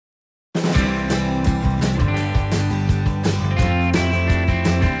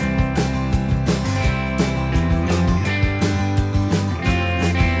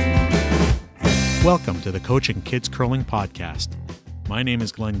Welcome to the Coaching Kids Curling Podcast. My name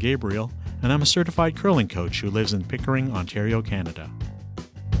is Glenn Gabriel, and I'm a certified curling coach who lives in Pickering, Ontario, Canada.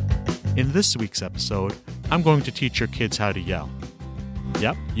 In this week's episode, I'm going to teach your kids how to yell.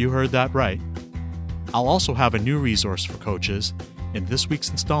 Yep, you heard that right. I'll also have a new resource for coaches in this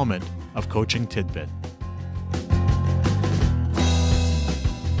week's installment of Coaching Tidbit.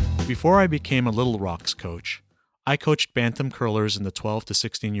 Before I became a Little Rocks coach, I coached bantam curlers in the 12 to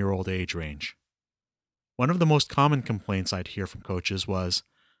 16-year-old age range. One of the most common complaints I'd hear from coaches was,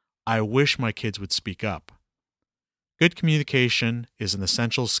 "I wish my kids would speak up." Good communication is an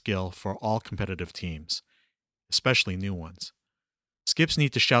essential skill for all competitive teams, especially new ones. Skips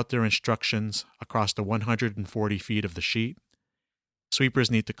need to shout their instructions across the 140 feet of the sheet. Sweepers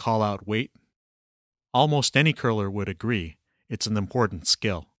need to call out wait. Almost any curler would agree it's an important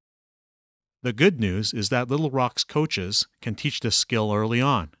skill. The good news is that Little Rocks coaches can teach this skill early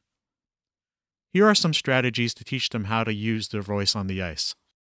on. Here are some strategies to teach them how to use their voice on the ice.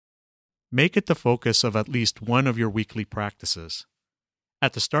 Make it the focus of at least one of your weekly practices.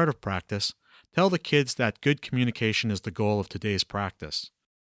 At the start of practice, tell the kids that good communication is the goal of today's practice.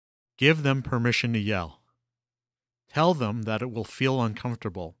 Give them permission to yell. Tell them that it will feel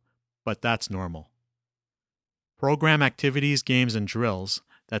uncomfortable, but that's normal. Program activities, games, and drills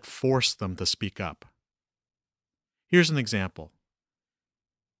that force them to speak up. Here's an example.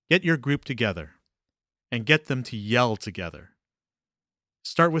 Get your group together and get them to yell together.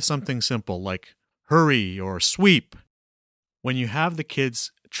 Start with something simple like hurry or sweep. When you have the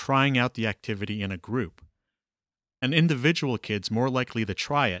kids trying out the activity in a group, an individual kid's more likely to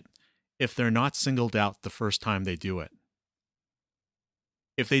try it if they're not singled out the first time they do it.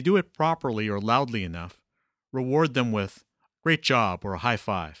 If they do it properly or loudly enough, reward them with "great job" or a high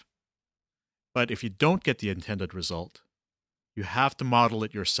five. But if you don't get the intended result, you have to model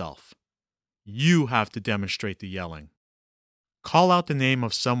it yourself. You have to demonstrate the yelling. Call out the name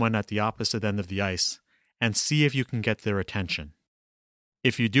of someone at the opposite end of the ice and see if you can get their attention.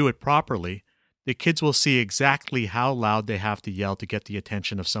 If you do it properly, the kids will see exactly how loud they have to yell to get the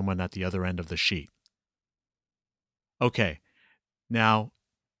attention of someone at the other end of the sheet. Okay, now,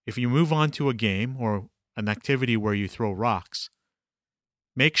 if you move on to a game or an activity where you throw rocks,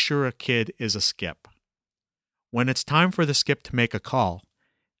 make sure a kid is a skip. When it's time for the skip to make a call,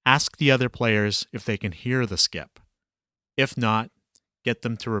 ask the other players if they can hear the skip. If not, get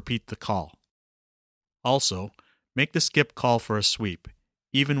them to repeat the call. Also, make the skip call for a sweep,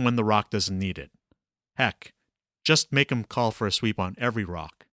 even when the rock doesn't need it. Heck, just make them call for a sweep on every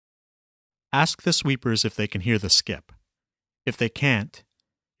rock. Ask the sweepers if they can hear the skip. If they can't,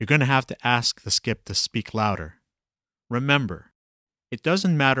 you're going to have to ask the skip to speak louder. Remember, it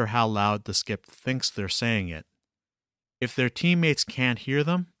doesn't matter how loud the skip thinks they're saying it. If their teammates can't hear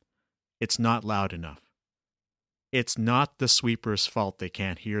them, it's not loud enough. It's not the sweeper's fault they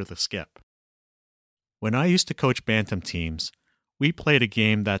can't hear the skip. When I used to coach bantam teams, we played a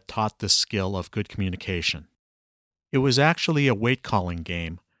game that taught the skill of good communication. It was actually a weight-calling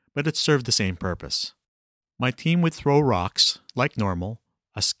game, but it served the same purpose. My team would throw rocks, like normal,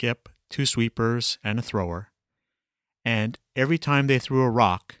 a skip, 2 sweepers, and a thrower. And every time they threw a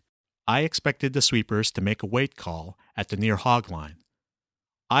rock, I expected the sweepers to make a weight call at the near hog line.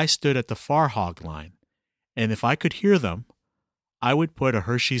 I stood at the far hog line, and if I could hear them, I would put a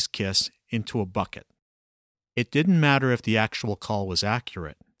Hershey's Kiss into a bucket. It didn't matter if the actual call was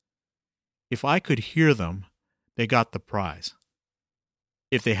accurate. If I could hear them, they got the prize.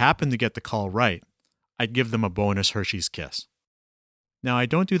 If they happened to get the call right, I'd give them a bonus Hershey's Kiss. Now, I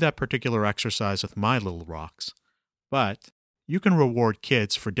don't do that particular exercise with my Little Rocks, but you can reward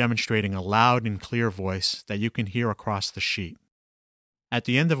kids for demonstrating a loud and clear voice that you can hear across the sheet. At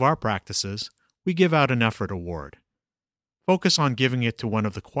the end of our practices, we give out an effort award. Focus on giving it to one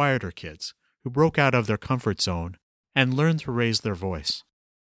of the quieter kids who broke out of their comfort zone and learned to raise their voice.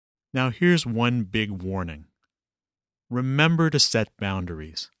 Now here's one big warning. Remember to set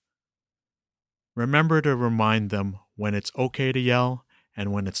boundaries. Remember to remind them when it's okay to yell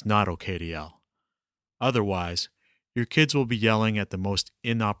and when it's not okay to yell. Otherwise, your kids will be yelling at the most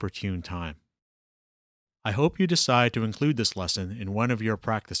inopportune time. I hope you decide to include this lesson in one of your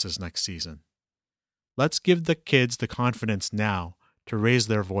practices next season. Let's give the kids the confidence now to raise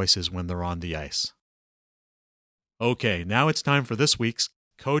their voices when they're on the ice. Okay, now it's time for this week's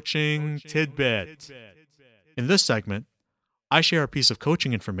Coaching Tidbit. In this segment, I share a piece of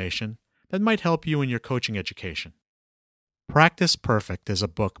coaching information that might help you in your coaching education. Practice Perfect is a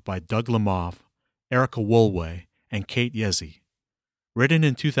book by Doug Lemov, Erica Woolway, and Kate Yezzi. Written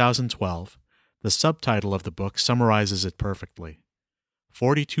in 2012, the subtitle of the book summarizes it perfectly.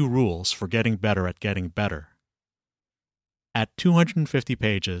 42 Rules for Getting Better at Getting Better. At 250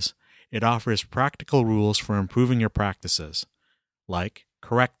 pages, it offers practical rules for improving your practices, like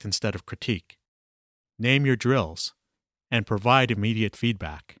correct instead of critique, name your drills, and provide immediate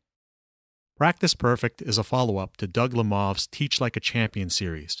feedback. Practice Perfect is a follow-up to Doug Lemov's Teach Like a Champion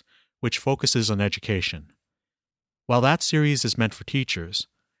series, which focuses on education. While that series is meant for teachers,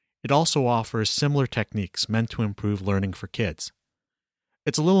 it also offers similar techniques meant to improve learning for kids.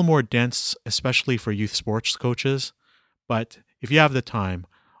 It's a little more dense, especially for youth sports coaches, but if you have the time,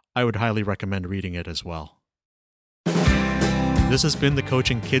 I would highly recommend reading it as well. This has been the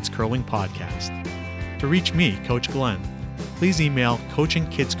Coaching Kids Curling podcast. To reach me, Coach Glenn, please email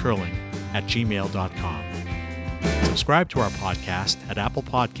coachingkidscurling@gmail.com. Subscribe to our podcast at Apple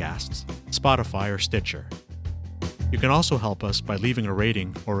Podcasts, Spotify, or Stitcher. You can also help us by leaving a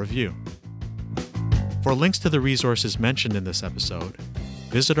rating or review. For links to the resources mentioned in this episode,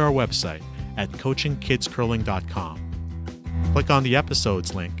 visit our website at coachingkidscurling.com. Click on the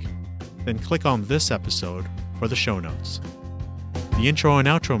episodes link, then click on this episode for the show notes. The intro and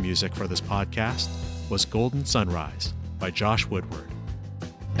outro music for this podcast was Golden Sunrise by Josh Woodward.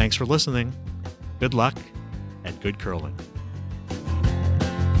 Thanks for listening, good luck, and good curling.